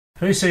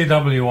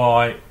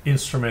PCWI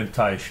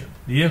instrumentation.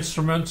 The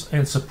instruments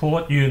and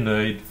support you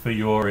need for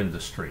your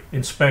industry.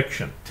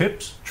 Inspection.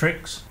 Tips,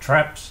 tricks,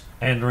 traps,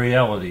 and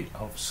reality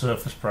of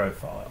surface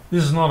profile.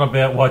 This is not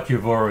about what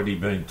you've already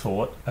been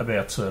taught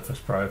about surface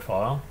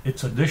profile.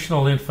 It's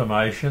additional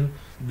information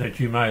that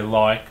you may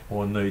like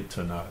or need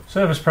to know.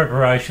 Surface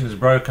preparation is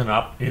broken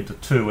up into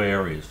two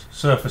areas: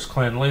 surface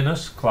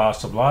cleanliness,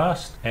 class of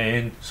blast,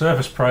 and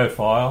surface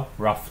profile,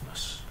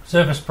 roughness.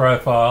 Surface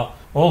profile,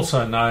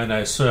 also known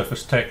as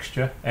surface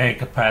texture,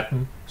 anchor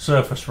pattern,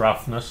 surface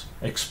roughness,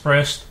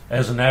 expressed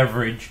as an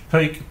average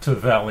peak to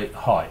valley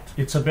height.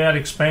 It's about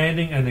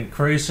expanding and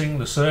increasing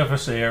the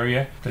surface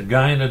area to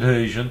gain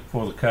adhesion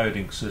for the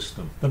coating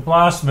system. The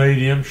blast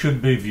medium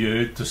should be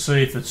viewed to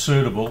see if it's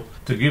suitable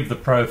to give the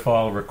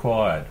profile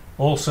required.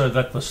 Also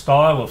that the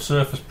style of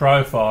surface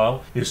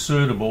profile is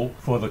suitable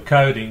for the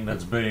coating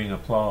that's being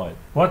applied.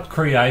 What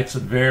creates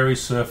and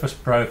varies surface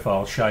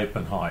profile shape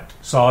and height?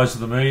 Size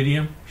of the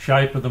medium,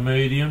 shape of the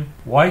medium,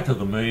 weight of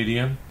the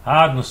medium,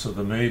 hardness of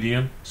the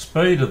medium,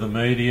 speed of the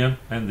medium,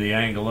 and the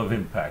angle of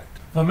impact.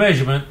 For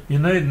measurement, you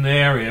need an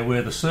area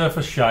where the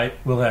surface shape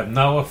will have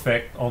no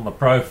effect on the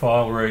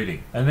profile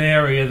reading, an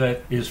area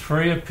that is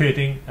free of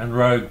pitting and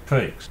rogue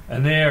peaks,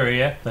 an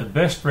area that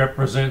best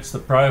represents the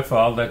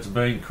profile that's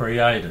been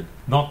created,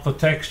 not the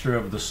texture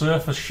of the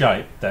surface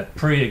shape that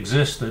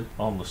pre-existed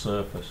on the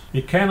surface.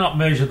 You cannot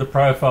measure the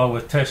profile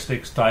with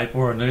Testix tape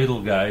or a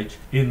needle gauge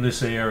in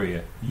this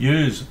area.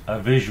 Use a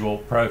visual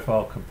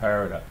profile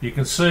comparator. You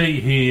can see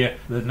here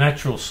the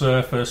natural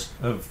surface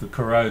of the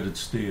corroded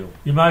steel.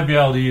 You may be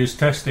able to use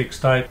Testix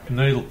tape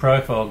needle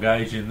profile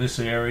gauge in this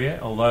area,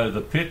 although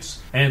the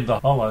pits and the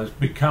hollows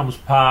becomes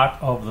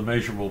part of the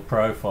measurable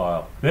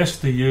profile.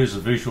 Best to use a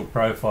visual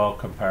profile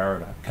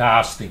comparator.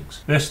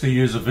 Castings. Best to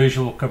use a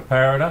visual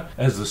comparator,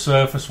 as the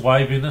surface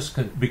waviness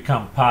can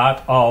become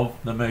part of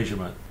the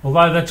measurement.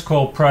 Although that's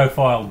called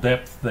profile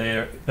depth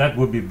there, that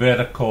would be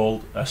better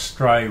called a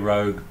stray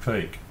rogue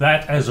peak.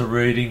 That as a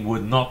reading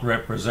would not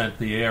represent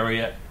the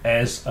area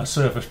as a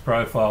surface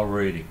profile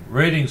reading.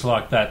 Readings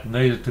like that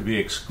needed to be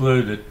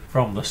excluded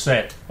from the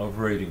set of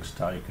readings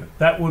taken.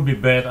 That would be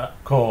better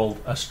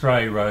called a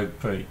stray rogue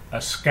peak.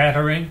 A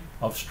scattering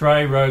of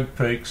stray rogue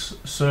peaks,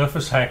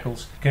 surface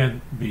hackles,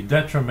 can be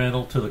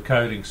detrimental to the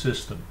coating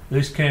system.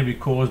 These can be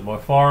caused by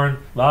foreign,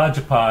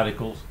 larger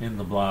particles in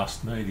the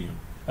blast medium.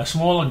 A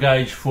smaller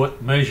gauge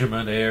foot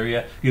measurement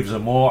area gives a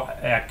more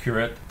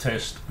accurate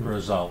test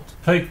result.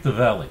 Peak to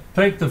valley.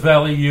 Peak to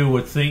valley you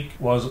would think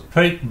was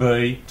peak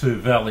B to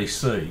valley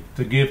C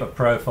to give a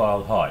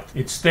profile height.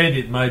 Instead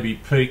it may be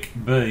peak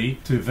B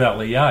to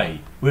valley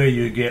A, where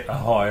you get a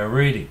higher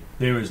reading.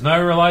 There is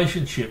no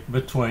relationship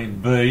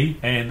between B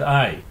and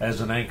A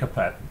as an anchor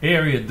pattern.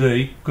 Area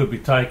D could be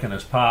taken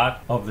as part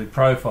of the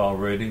profile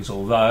readings,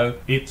 although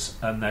it's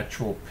a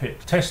natural pit.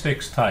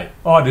 Testix tape.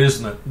 Odd,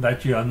 isn't it,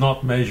 that you are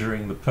not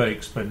measuring the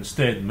peaks but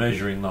instead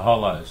measuring the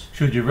hollows?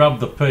 Should you rub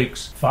the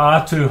peaks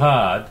far too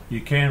hard,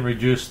 you can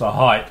reduce the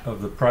height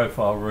of the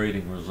profile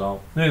reading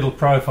result. Needle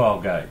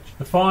profile gauge.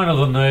 The finer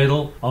the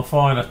needle on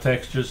finer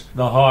textures,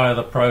 the higher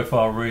the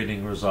profile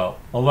reading result,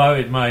 although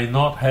it may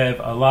not have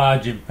a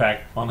large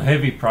impact on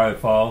heavy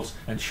profiles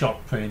and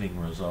shot peening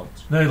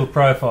results. Needle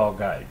profile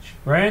gauge.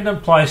 Random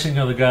placing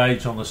of the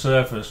gauge on the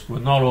surface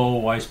would not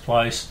always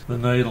place the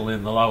needle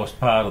in the lowest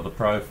part of the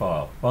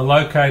profile. By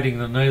locating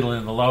the needle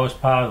in the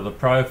lowest part of the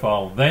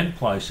profile, then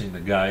placing the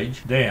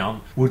gauge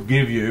down would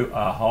give you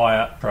a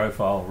higher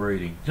profile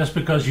reading. Just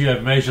because you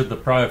have measured the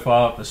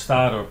profile at the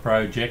start of a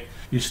project,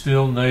 you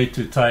still need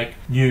to take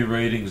new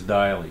readings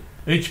daily.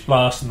 Each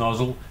blast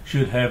nozzle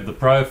should have the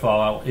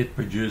profile it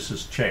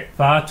produces checked.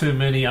 Far too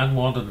many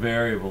unwanted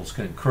variables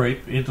can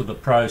creep into the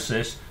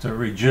process to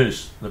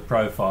reduce the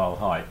profile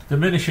height.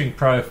 Diminishing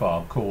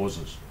profile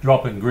causes: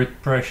 drop in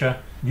grit pressure,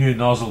 new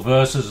nozzle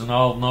versus an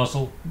old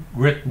nozzle,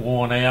 grit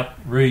worn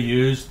out,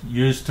 reused,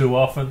 used too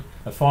often,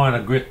 a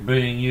finer grit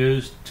being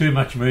used, too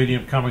much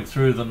medium coming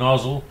through the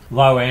nozzle,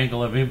 low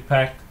angle of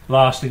impact,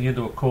 blasting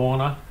into a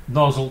corner,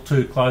 nozzle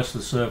too close to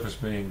the surface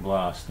being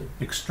blasted.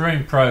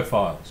 Extreme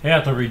profiles, how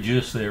to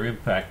reduce their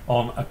impact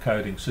on a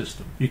coating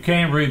system. You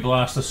can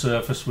reblast the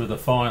surface with a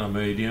finer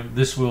medium.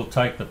 This will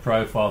take the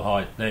profile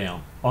height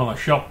down. On a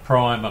shop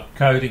primer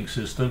coating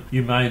system,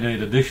 you may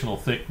need additional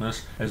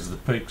thickness as the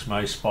peaks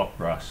may spot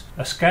rust.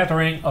 A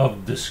scattering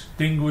of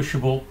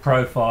distinguishable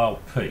profile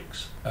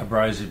peaks.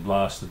 Abrasive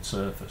blasted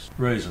surface.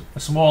 Reason: a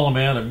small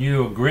amount of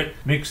newer grit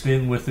mixed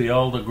in with the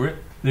older grit.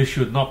 This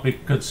should not be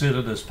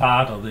considered as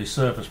part of the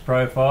surface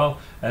profile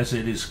as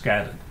it is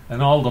scattered.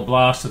 An older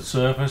blasted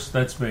surface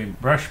that's been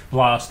brush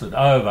blasted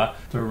over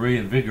to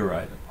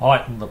reinvigorate it.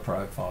 Heighten the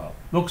profile.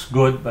 Looks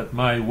good but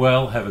may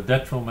well have a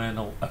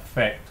detrimental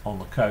effect on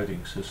the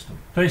coating system.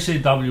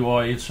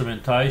 PCWI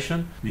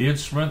instrumentation, the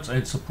instruments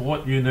and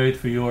support you need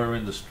for your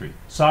industry.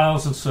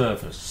 Sales and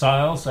service.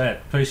 Sales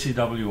at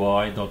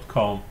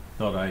pcwi.com.au.